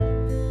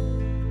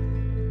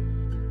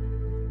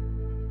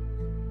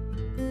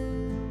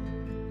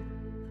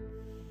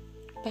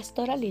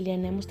Pastora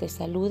Lilian te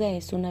saluda.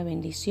 Es una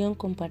bendición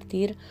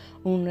compartir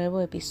un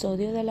nuevo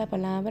episodio de la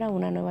palabra,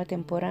 una nueva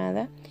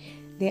temporada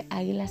de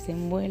Águilas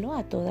en Vuelo,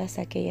 a todas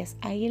aquellas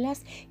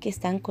águilas que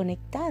están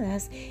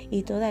conectadas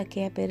y toda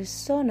aquella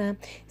persona,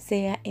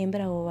 sea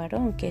hembra o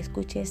varón, que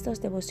escuche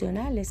estos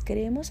devocionales.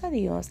 Creemos a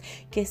Dios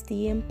que es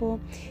tiempo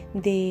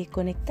de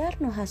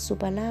conectarnos a su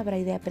palabra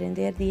y de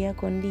aprender día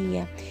con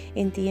día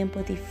en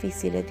tiempos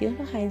difíciles. Dios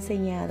nos ha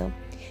enseñado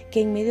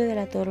que en medio de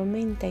la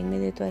tormenta, en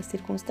medio de toda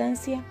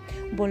circunstancia,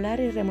 volar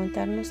y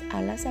remontarnos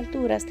a las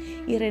alturas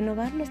y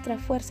renovar nuestras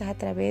fuerzas a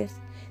través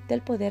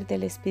del poder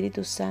del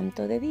Espíritu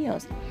Santo de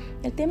Dios.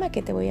 El tema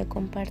que te voy a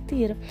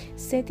compartir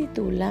se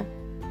titula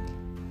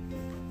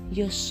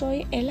Yo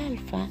soy el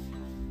Alfa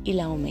y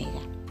la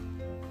Omega.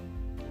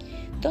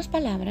 Dos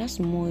palabras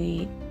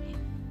muy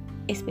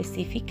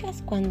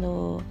específicas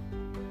cuando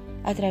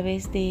a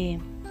través de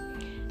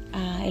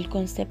el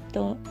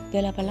concepto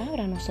de la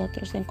palabra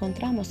nosotros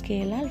encontramos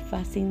que el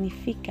alfa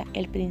significa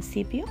el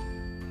principio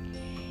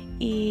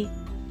y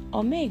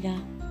omega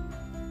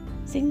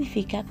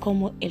significa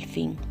como el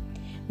fin.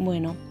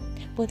 Bueno,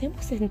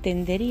 podemos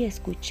entender y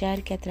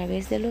escuchar que a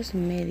través de los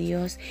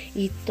medios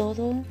y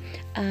todo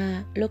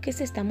lo que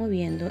se está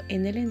moviendo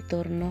en el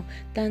entorno,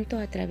 tanto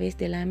a través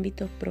del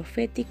ámbito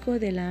profético,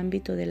 del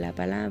ámbito de la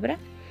palabra,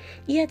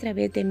 y a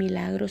través de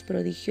milagros,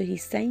 prodigios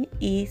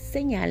y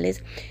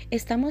señales,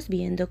 estamos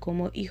viendo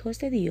como hijos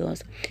de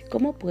Dios,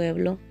 como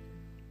pueblo,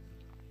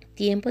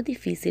 tiempos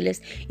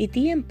difíciles y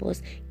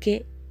tiempos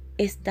que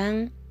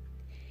están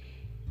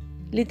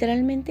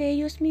literalmente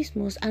ellos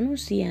mismos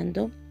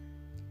anunciando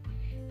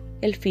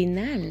el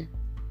final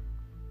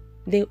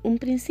de un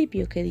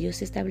principio que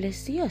Dios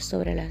estableció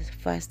sobre la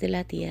faz de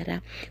la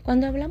tierra.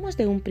 Cuando hablamos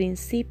de un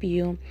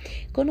principio,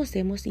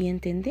 conocemos y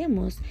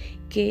entendemos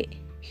que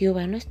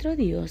Jehová nuestro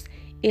Dios,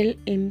 Él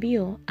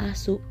envió a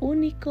su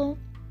único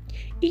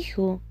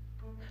Hijo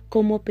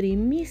como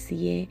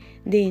primicia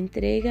de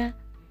entrega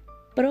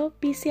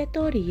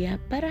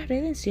propiciatoria para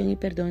redención y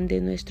perdón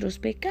de nuestros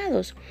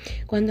pecados.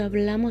 Cuando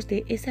hablamos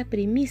de esa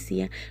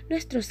primicia,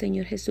 nuestro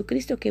Señor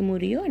Jesucristo, que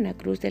murió en la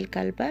cruz del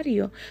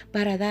Calvario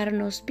para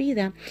darnos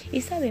vida,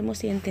 y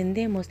sabemos y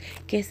entendemos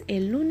que es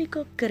el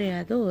único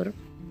creador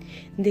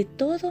de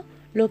todo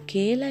lo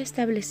que Él ha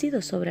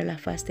establecido sobre la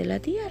faz de la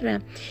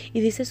tierra.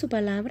 Y dice su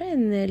palabra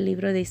en el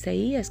libro de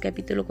Isaías,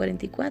 capítulo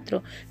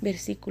 44,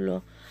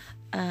 versículo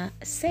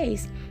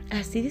 6.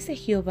 Así dice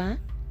Jehová,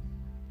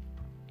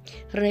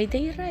 Rey de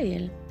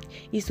Israel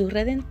y su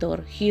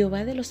Redentor,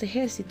 Jehová de los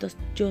ejércitos: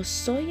 yo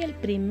soy el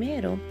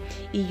primero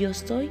y yo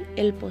soy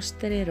el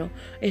postrero.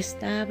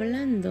 Está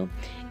hablando,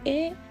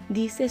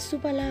 dice su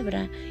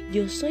palabra,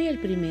 yo soy el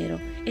primero,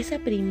 esa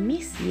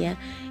primicia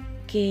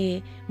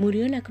que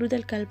murió en la cruz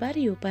del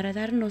Calvario para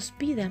darnos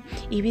vida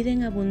y vida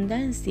en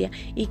abundancia,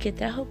 y que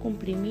trajo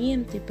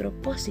cumplimiento y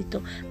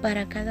propósito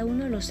para cada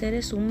uno de los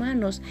seres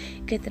humanos,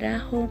 que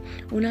trajo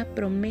una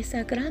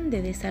promesa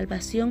grande de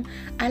salvación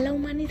a la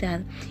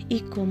humanidad,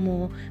 y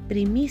como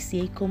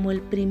primicia y como el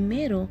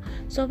primero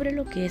sobre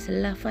lo que es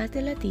la faz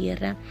de la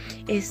tierra,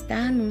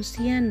 está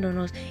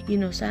anunciándonos y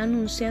nos ha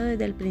anunciado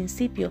desde el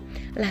principio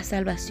la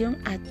salvación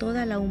a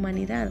toda la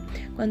humanidad.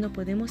 Cuando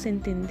podemos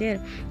entender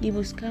y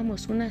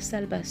buscamos una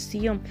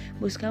salvación,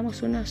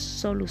 buscamos una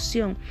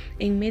solución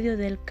en medio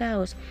del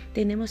caos,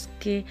 tenemos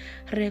que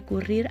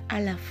recurrir a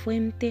la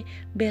fuente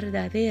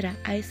verdadera,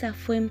 a esa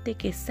fuente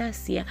que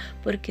sacia,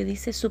 porque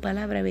dice su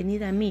palabra: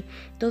 venid a mí,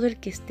 todo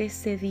el que esté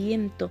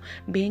sediento,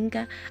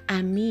 venga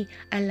a mí,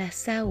 a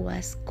las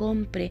aguas,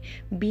 compre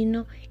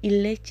vino y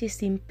leche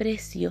sin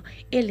precio.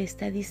 Él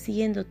está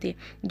diciéndote: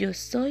 yo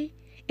soy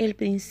el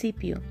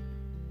principio,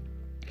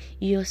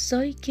 yo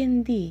soy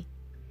quien di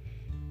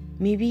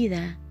mi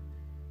vida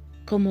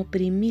como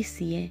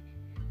primicia,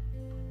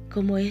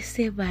 como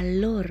ese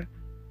valor,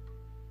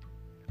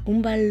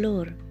 un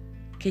valor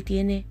que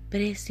tiene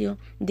precio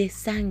de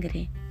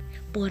sangre,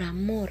 por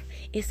amor.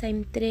 Esa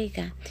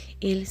entrega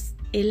Él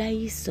la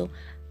hizo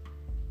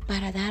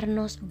para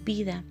darnos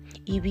vida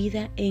y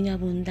vida en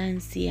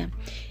abundancia,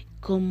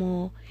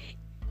 como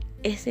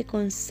ese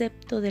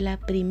concepto de la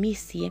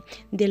primicia,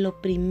 de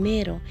lo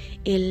primero.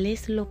 Él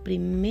es lo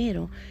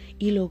primero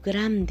y lo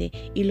grande,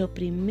 y lo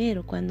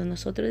primero, cuando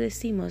nosotros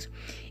decimos,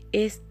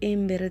 es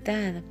en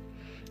verdad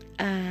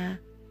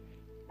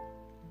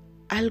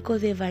algo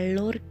de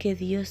valor que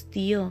Dios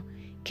dio,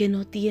 que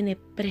no tiene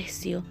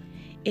precio.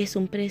 Es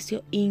un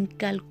precio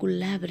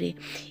incalculable,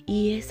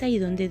 y es ahí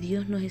donde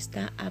Dios nos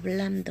está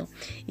hablando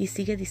y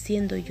sigue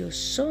diciendo: yo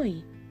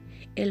soy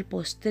el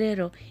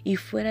postrero y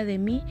fuera de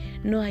mí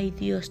no hay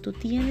Dios. Tú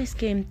tienes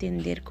que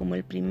entender como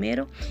el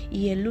primero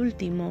y el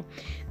último.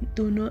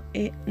 Tú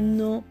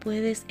no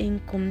puedes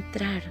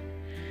encontrar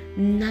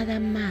nada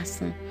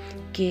más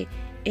que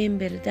en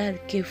verdad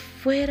que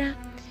fuera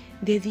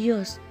de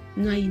Dios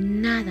no hay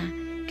nada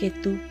que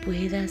tú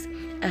puedas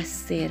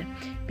hacer,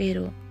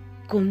 pero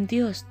con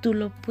Dios tú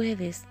lo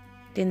puedes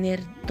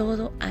tener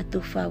todo a tu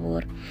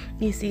favor.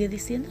 Y sigue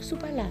diciendo su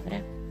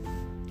palabra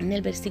en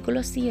el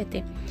versículo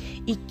 7: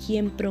 y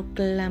quien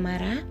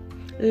proclamará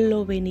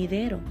lo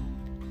venidero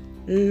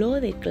lo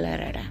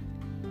declarará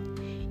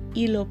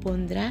y lo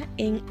pondrá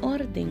en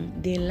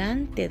orden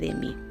delante de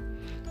mí,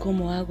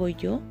 como hago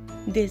yo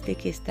desde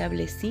que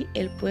establecí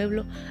el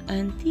pueblo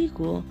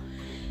antiguo.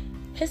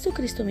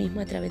 Jesucristo mismo,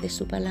 a través de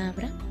su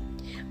palabra,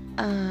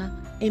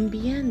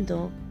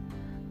 enviando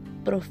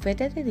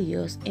profetas de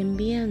Dios,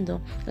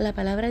 enviando la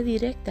palabra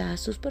directa a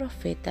sus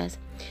profetas,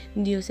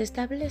 Dios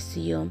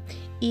estableció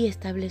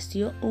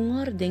un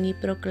orden y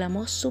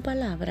proclamó su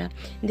palabra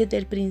desde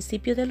el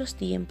principio de los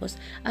tiempos.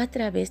 A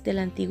través del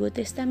Antiguo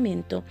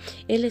Testamento,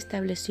 Él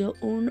estableció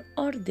un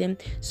orden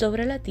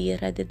sobre la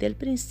tierra desde el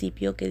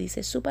principio, que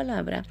dice su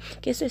palabra,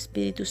 que su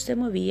espíritu se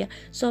movía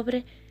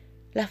sobre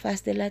la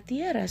faz de la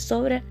tierra,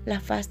 sobre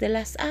la faz de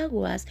las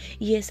aguas,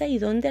 y es ahí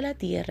donde la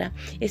tierra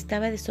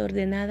estaba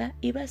desordenada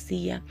y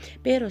vacía,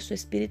 pero su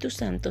Espíritu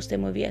Santo se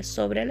movía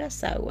sobre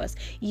las aguas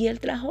y Él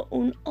trajo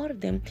un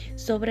orden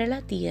sobre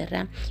la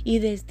tierra, y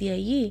desde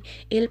allí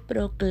Él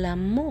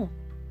proclamó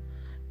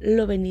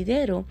lo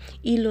venidero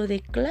y lo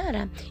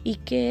declara. ¿Y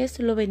qué es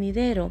lo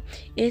venidero?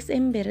 Es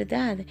en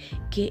verdad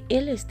que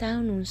Él está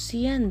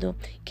anunciando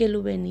que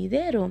lo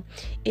venidero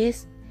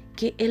es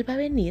que Él va a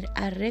venir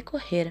a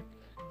recoger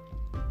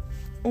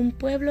un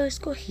pueblo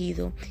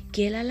escogido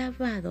que Él ha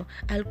lavado,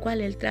 al cual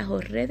Él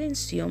trajo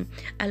redención,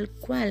 al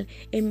cual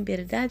en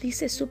verdad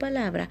dice su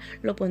palabra,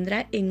 lo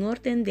pondrá en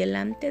orden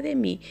delante de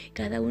mí.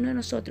 Cada uno de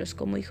nosotros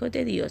como hijos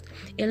de Dios,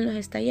 Él nos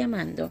está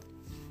llamando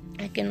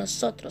a que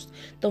nosotros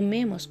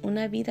tomemos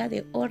una vida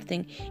de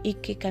orden y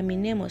que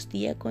caminemos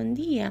día con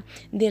día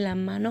de la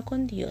mano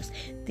con Dios.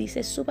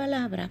 Dice su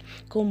palabra,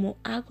 como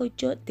hago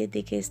yo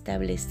desde que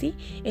establecí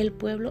el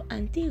pueblo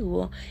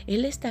antiguo.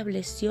 Él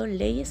estableció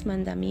leyes,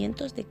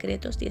 mandamientos,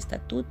 decretos y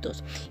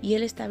estatutos, y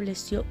Él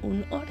estableció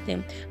un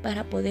orden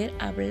para poder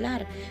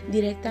hablar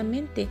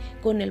directamente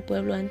con el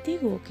pueblo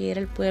antiguo, que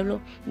era el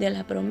pueblo de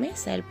la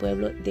promesa, el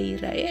pueblo de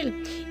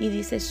Israel. Y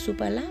dice su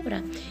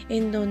palabra,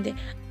 en donde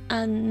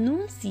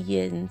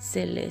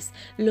anúncienseles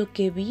lo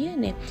que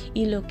viene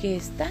y lo que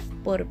está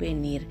por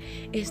venir.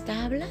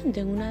 Está hablando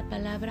en una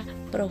palabra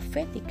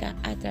profética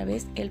a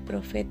través del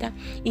profeta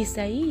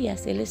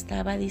Isaías. Él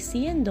estaba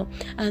diciendo,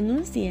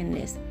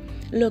 anúncienles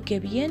lo que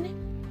viene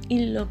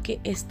y lo que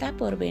está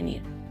por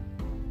venir.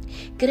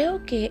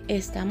 Creo que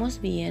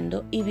estamos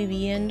viendo y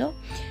viviendo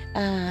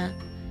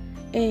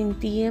en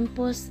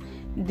tiempos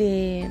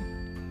de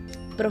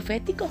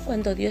proféticos,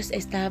 cuando Dios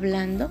está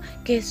hablando,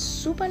 que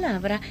su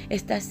palabra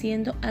está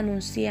siendo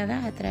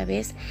anunciada a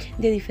través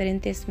de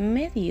diferentes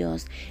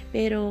medios.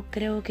 Pero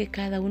creo que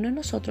cada uno de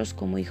nosotros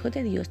como hijos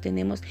de Dios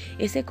tenemos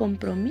ese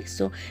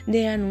compromiso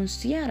de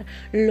anunciar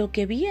lo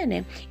que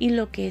viene, y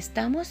lo que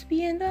estamos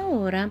viendo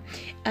ahora,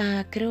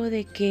 creo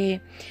de que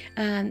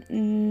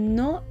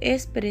no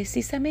es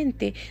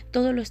precisamente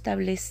todo lo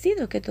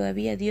establecido que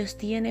todavía Dios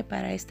tiene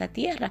para esta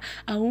tierra.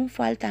 Aún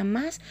falta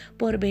más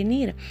por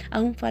venir,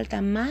 aún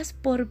falta más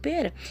por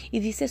ver, y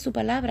dice su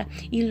palabra,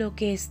 y lo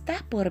que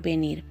está por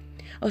venir.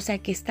 O sea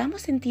que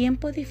estamos en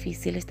tiempo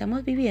difícil,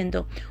 estamos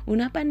viviendo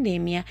una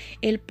pandemia,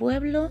 el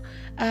pueblo,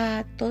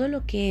 todo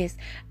lo que es,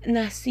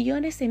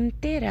 naciones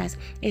enteras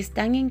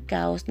están en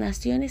caos,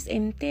 naciones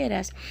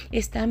enteras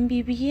están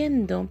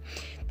viviendo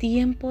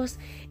tiempos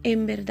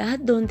en verdad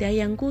donde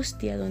hay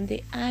angustia,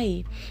 donde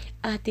hay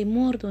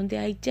temor, donde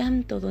hay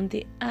llanto,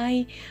 donde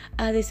hay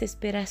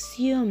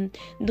desesperación,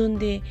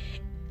 donde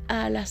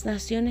las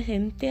naciones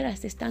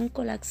enteras están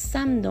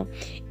colapsando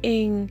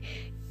en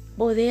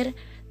poder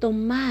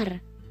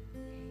tomar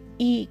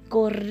y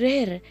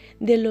correr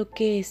de lo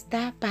que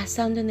está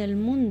pasando en el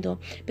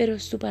mundo. Pero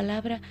su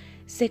palabra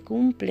se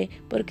cumple,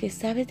 porque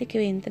sabes de que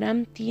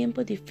vendrán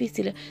tiempos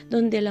difíciles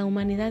donde la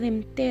humanidad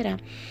entera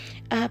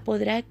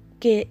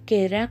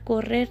querrá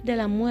correr de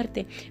la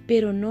muerte,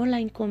 pero no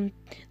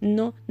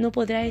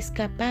podrá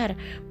escapar,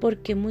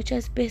 porque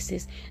muchas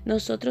veces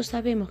nosotros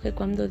sabemos que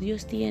cuando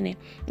Dios tiene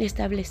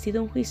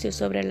establecido un juicio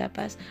sobre la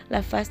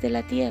faz de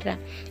la tierra,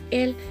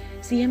 Él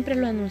siempre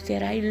lo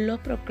anunciará y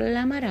lo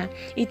proclamará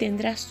y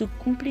tendrá su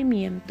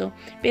cumplimiento.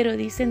 Pero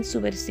dice en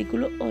su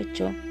versículo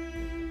 8,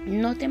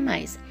 no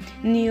temáis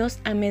ni os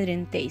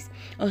amedrentéis.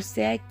 O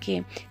sea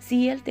que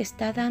si Él te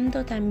está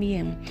dando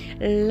también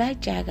la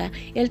llaga,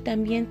 Él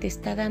también te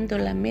está dando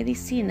la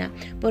medicina,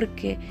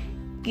 porque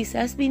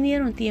quizás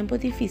vinieron tiempos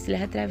difíciles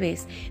a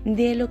través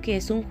de lo que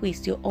es un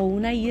juicio o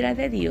una ira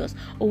de Dios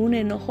o un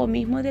enojo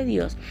mismo de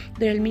Dios,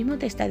 pero Él mismo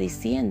te está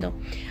diciendo,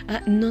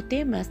 no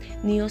temas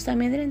ni os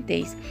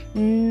amedrentéis.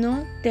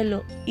 No te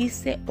lo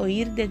hice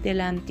oír desde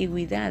la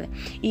antigüedad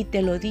y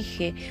te lo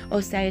dije.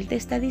 O sea, Él te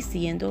está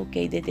diciendo,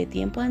 desde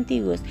tiempos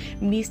antiguos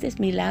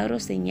vistes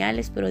milagros,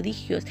 señales,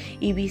 prodigios,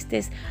 y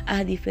vistes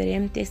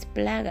diferentes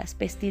plagas,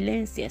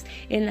 pestilencias,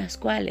 en las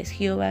cuales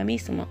Jehová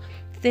mismo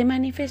se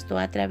manifestó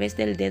a través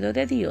del dedo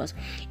de Dios.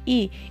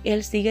 Y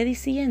Él sigue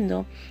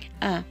diciendo,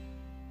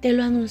 te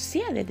lo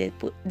anuncié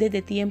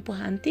desde tiempos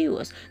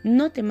antiguos.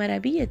 No te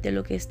maravilles de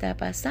lo que está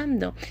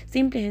pasando.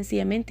 Simple y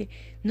sencillamente,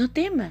 no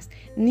temas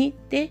ni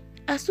te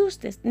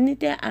asustes ni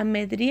te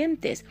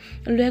amedrientes.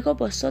 Luego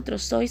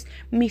vosotros sois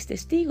mis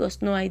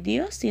testigos. No hay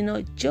Dios sino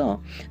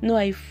yo. No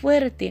hay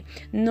fuerte.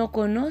 No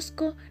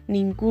conozco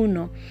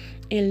ninguno.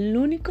 El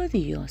único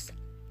Dios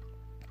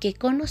que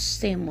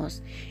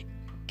conocemos,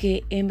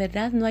 que en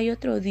verdad no hay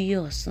otro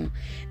Dios,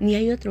 ni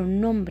hay otro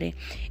nombre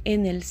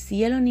en el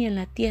cielo ni en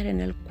la tierra en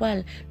el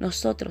cual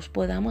nosotros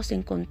podamos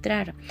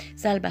encontrar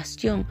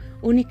salvación,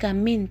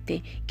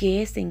 únicamente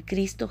que es en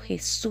Cristo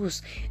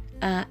Jesús.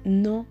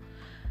 No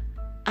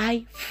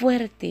hay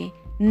fuerte,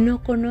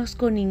 no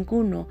conozco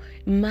ninguno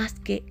más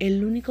que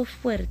el único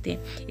fuerte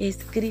es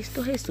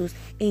Cristo Jesús,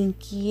 en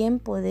quien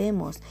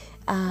podemos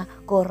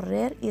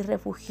correr y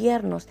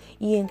refugiarnos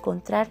y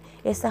encontrar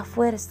esa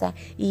fuerza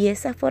y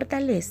esa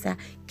fortaleza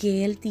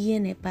que Él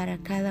tiene para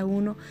cada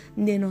uno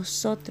de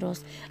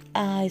nosotros.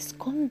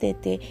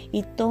 Escóndete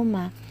y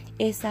toma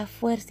esa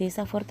fuerza y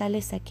esa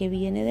fortaleza que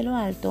viene de lo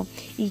alto.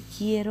 Y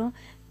quiero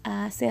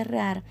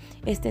cerrar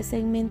este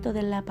segmento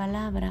de la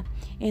palabra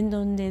en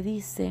donde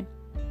dice: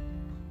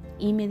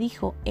 y me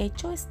dijo,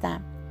 hecho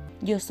está,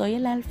 yo soy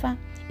el Alfa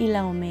y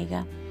la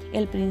Omega,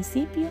 el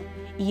principio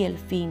y el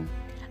fin.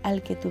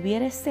 Al que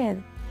tuviere sed,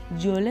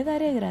 yo le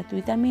daré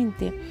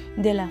gratuitamente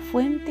de la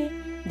fuente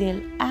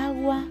del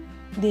agua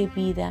de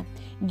vida.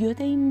 Yo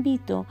te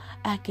invito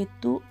a que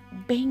tú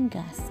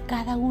vengas,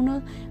 cada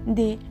uno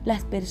de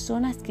las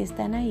personas que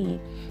están ahí,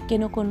 que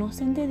no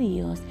conocen de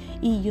Dios,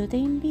 y yo te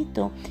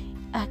invito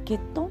a que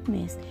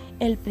tomes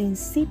el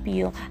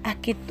principio, a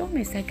que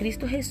tomes a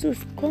Cristo Jesús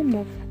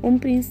como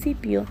un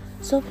principio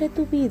sobre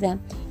tu vida.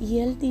 Y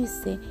Él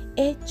dice,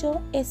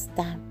 hecho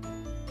está.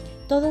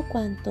 Todo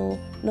cuanto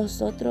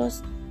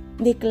nosotros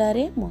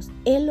declaremos,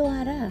 Él lo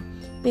hará,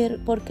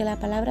 porque la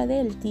palabra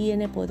de Él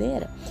tiene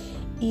poder.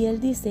 Y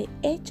Él dice,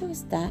 hecho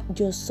está,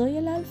 yo soy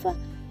el Alfa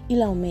y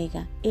la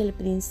Omega, el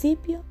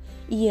principio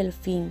y el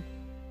fin.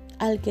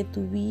 Al que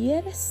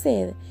tuviere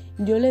sed,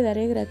 yo le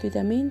daré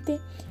gratuitamente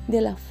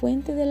de la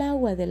fuente del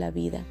agua de la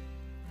vida.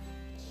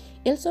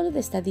 Él solo te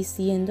está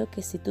diciendo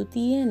que si tú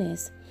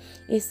tienes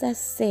esa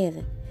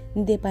sed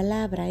de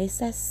palabra,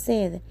 esa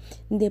sed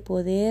de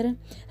poder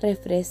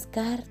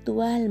refrescar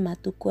tu alma,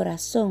 tu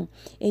corazón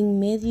en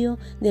medio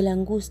de la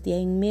angustia,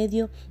 en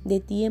medio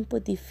de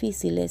tiempos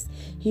difíciles,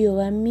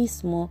 Jehová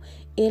mismo,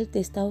 Él te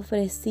está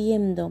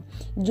ofreciendo,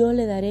 yo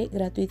le daré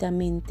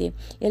gratuitamente.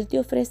 Él te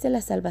ofrece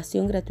la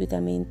salvación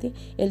gratuitamente.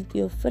 Él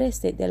te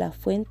ofrece de la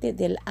fuente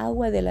del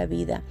agua de la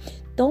vida.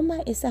 Toma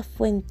esa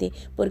fuente,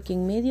 porque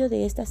en medio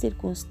de esta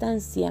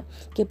circunstancia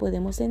que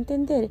podemos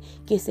entender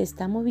que se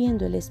está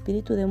moviendo el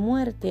espíritu de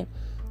muerte,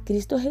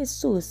 Cristo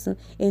Jesús,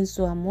 en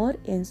su amor,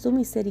 en su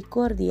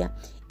misericordia,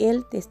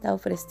 Él te está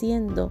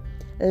ofreciendo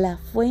la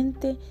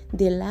fuente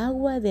del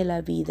agua de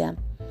la vida.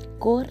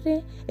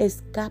 Corre,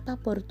 escapa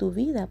por tu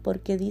vida,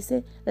 porque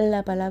dice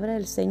la palabra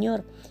del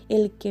Señor,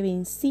 el que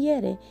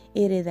venciere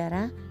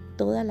heredará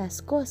todas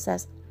las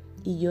cosas,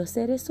 y yo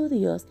seré su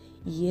Dios,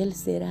 y Él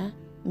será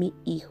mi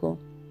hijo.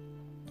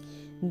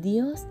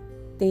 Dios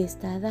te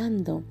está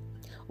dando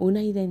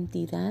una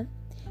identidad,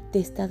 te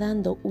está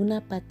dando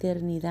una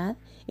paternidad,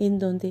 en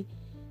donde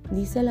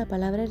dice la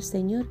palabra del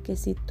Señor que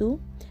si tú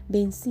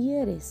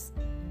vencieres,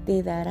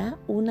 te dará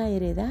una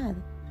heredad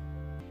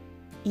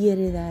y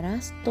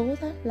heredarás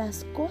todas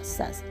las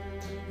cosas,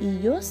 y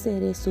yo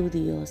seré su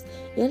Dios.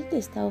 Él te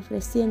está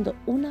ofreciendo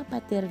una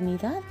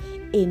paternidad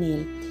en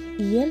Él,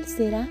 y Él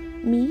será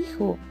mi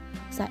hijo.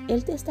 O sea,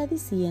 Él te está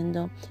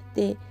diciendo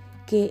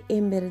que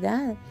en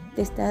verdad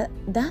te está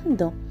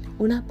dando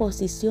una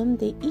posición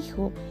de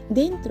hijo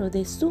dentro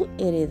de su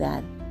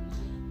heredad.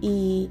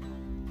 Y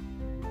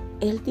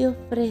Él te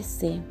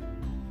ofrece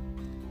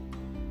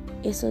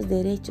esos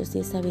derechos y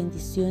esa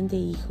bendición de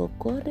hijo.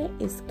 Corre,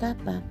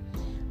 escapa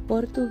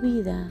por tu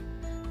vida.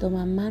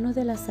 Toma mano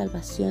de la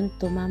salvación,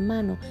 toma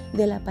mano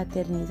de la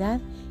paternidad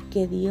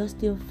que Dios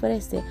te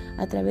ofrece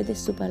a través de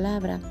su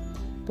palabra,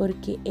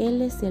 porque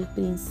Él es el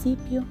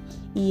principio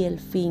y el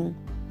fin.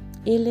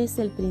 Él es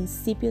el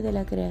principio de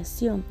la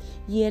creación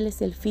y Él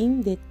es el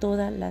fin de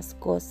todas las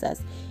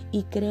cosas.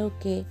 Y creo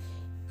que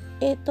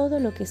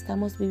todo lo que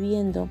estamos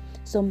viviendo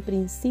son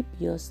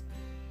principios,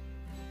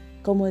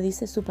 como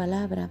dice su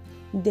palabra,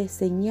 de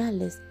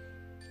señales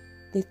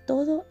de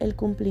todo el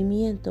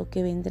cumplimiento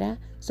que vendrá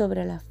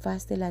sobre la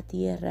faz de la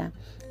tierra.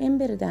 En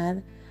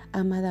verdad,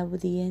 amada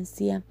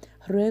audiencia,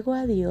 ruego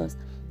a Dios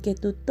que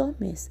tú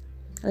tomes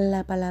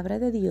la palabra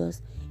de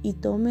Dios y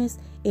tomes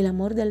el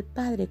amor del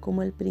Padre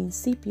como el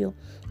principio,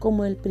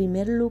 como el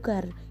primer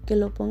lugar, que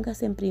lo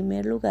pongas en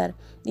primer lugar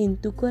en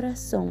tu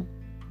corazón,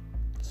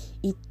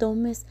 y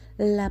tomes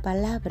la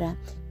palabra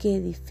que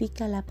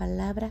edifica, la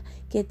palabra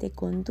que te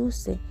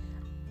conduce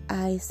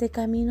a ese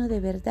camino de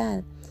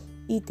verdad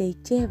y te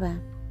lleva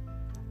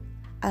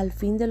al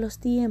fin de los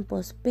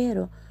tiempos,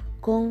 pero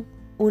con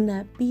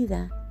una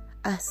vida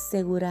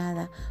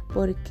asegurada,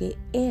 porque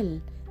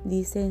Él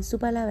dice en su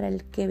palabra,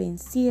 el que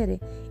venciere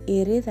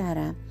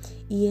heredará,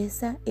 y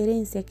esa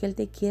herencia que Él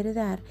te quiere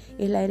dar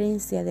es la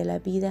herencia de la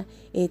vida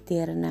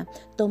eterna.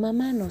 Toma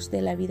manos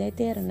de la vida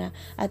eterna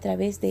a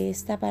través de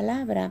esta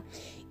palabra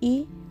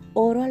y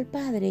oro al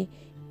Padre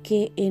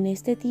que en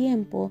este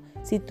tiempo,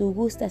 si tú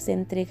gustas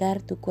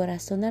entregar tu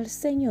corazón al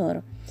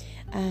Señor,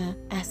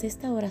 haz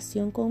esta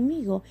oración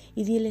conmigo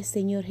y dile: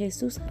 Señor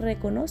Jesús,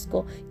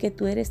 reconozco que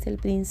tú eres el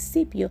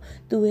principio,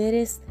 tú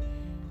eres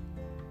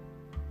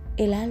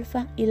el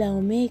Alfa y la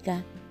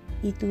Omega,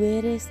 y tú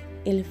eres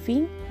el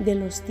fin de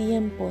los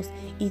tiempos,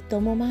 y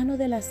tomo mano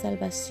de la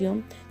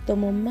salvación,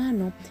 tomo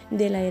mano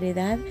de la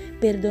heredad,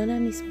 perdona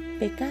mis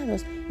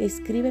pecados,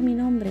 escribe mi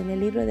nombre en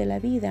el libro de la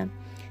vida.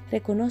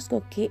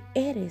 Reconozco que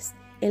eres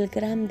el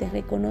grande,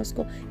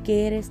 reconozco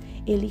que eres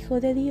el Hijo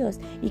de Dios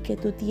y que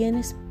tú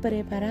tienes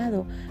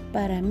preparado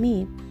para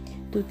mí,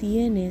 tú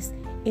tienes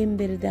en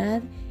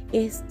verdad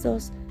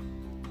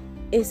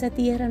esa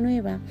tierra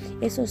nueva,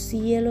 esos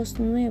cielos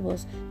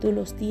nuevos, tú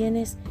los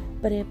tienes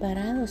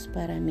preparados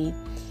para mí.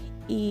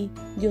 Y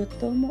yo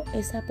tomo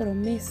esa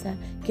promesa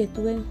que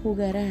tú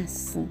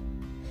enjugarás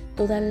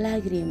toda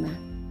lágrima,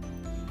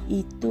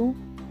 y tú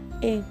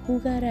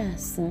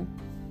enjugarás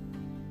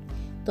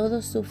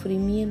todo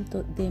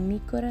sufrimiento de mi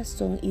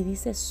corazón, y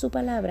dice su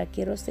palabra,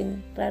 quiero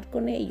cerrar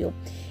con ello: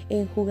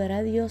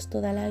 enjugará Dios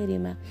toda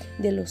lágrima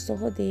de los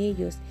ojos de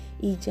ellos,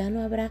 y ya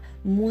no habrá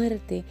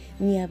muerte,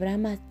 ni habrá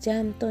más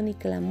llanto, ni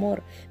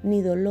clamor,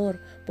 ni dolor,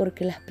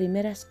 porque las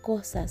primeras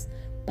cosas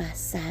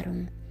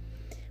pasaron.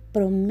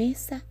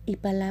 Promesa y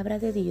palabra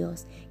de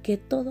Dios, que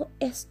todo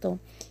esto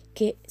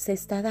que se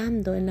está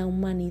dando en la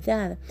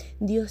humanidad,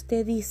 Dios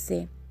te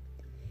dice: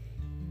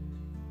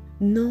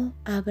 no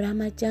habrá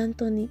más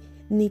llanto,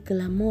 ni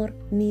clamor,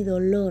 ni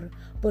dolor,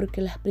 porque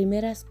las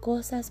primeras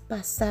cosas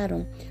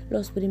pasaron,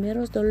 los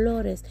primeros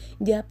dolores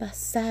ya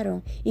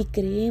pasaron, y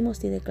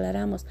creemos y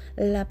declaramos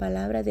la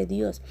palabra de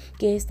Dios,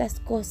 que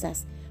estas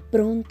cosas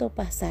pronto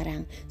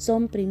pasarán.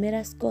 Son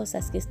primeras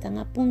cosas que están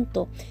a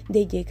punto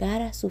de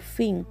llegar a su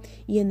fin,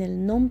 y en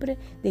el nombre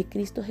de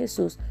Cristo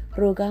Jesús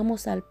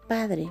rogamos al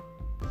Padre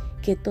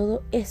que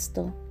todo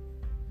esto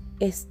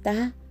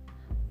está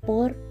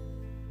por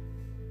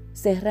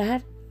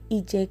cerrar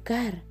y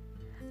llegar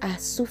a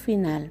su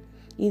final.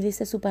 Y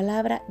dice su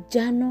palabra: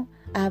 ya no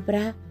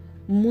habrá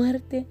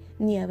muerte,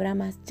 ni habrá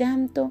más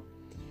llanto,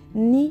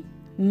 ni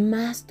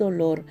más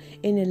dolor.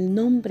 En el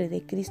nombre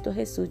de Cristo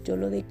Jesús yo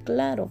lo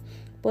declaro,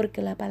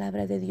 porque la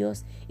palabra de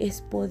Dios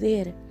es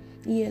poder,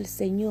 y el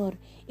Señor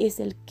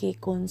es el que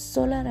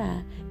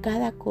consolará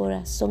cada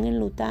corazón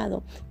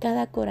enlutado,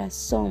 cada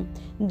corazón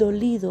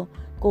dolido,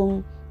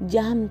 con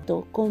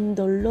llanto, con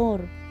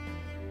dolor.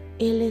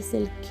 Él es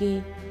el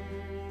que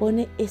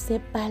pone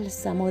ese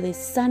bálsamo de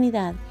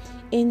sanidad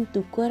en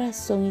tu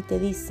corazón y te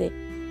dice: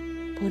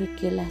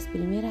 porque las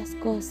primeras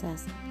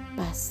cosas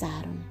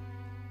pasaron.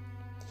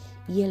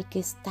 Y el que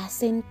está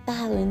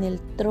sentado en el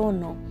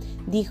trono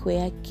dijo: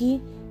 he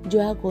aquí,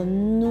 yo hago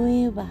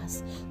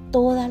nuevas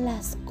todas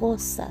las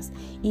cosas.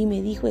 Y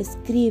me dijo: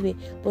 escribe,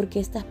 porque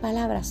estas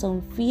palabras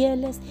son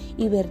fieles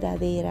y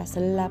verdaderas.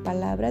 La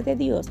palabra de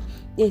Dios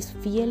es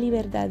fiel y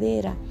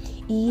verdadera,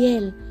 y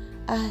Él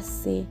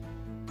hace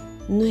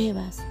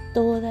nuevas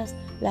todas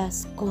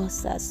las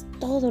cosas,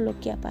 todo lo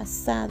que ha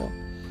pasado.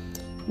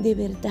 De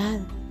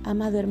verdad,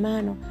 amado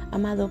hermano,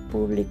 amado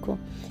público,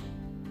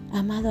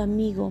 amado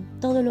amigo,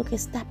 todo lo que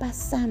está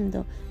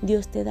pasando,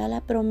 Dios te da la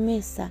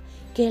promesa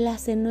que Él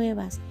hace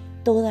nuevas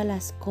todas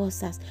las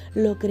cosas.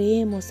 Lo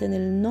creemos en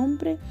el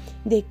nombre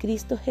de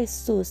Cristo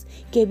Jesús,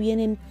 que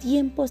vienen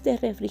tiempos de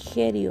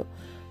refrigerio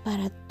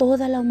para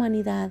toda la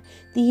humanidad,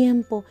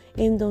 tiempo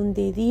en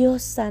donde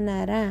Dios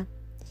sanará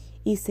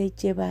y se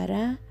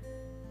llevará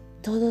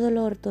todo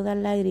dolor, toda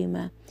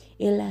lágrima.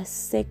 Él la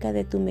seca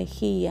de tu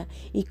mejilla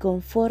y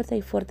conforta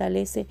y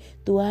fortalece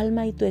tu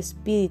alma y tu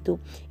espíritu.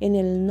 En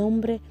el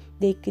nombre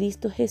de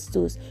Cristo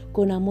Jesús,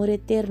 con amor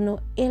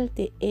eterno, Él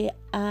te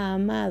ha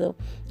amado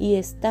y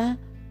está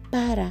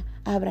para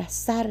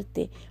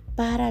abrazarte,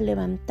 para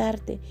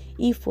levantarte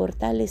y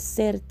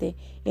fortalecerte.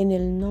 En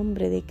el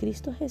nombre de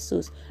Cristo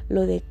Jesús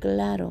lo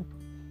declaro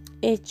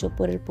hecho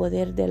por el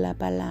poder de la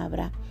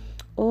palabra.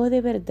 Oh,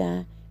 de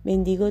verdad,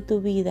 bendigo tu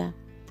vida.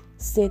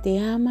 Se te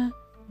ama,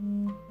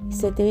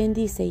 se te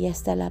bendice, y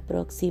hasta la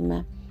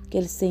próxima. Que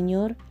el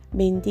Señor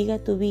bendiga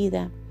tu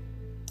vida.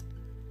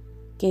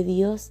 Que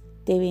Dios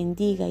te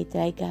bendiga y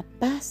traiga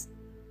paz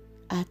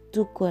a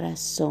tu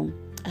corazón.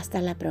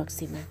 Hasta la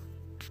próxima.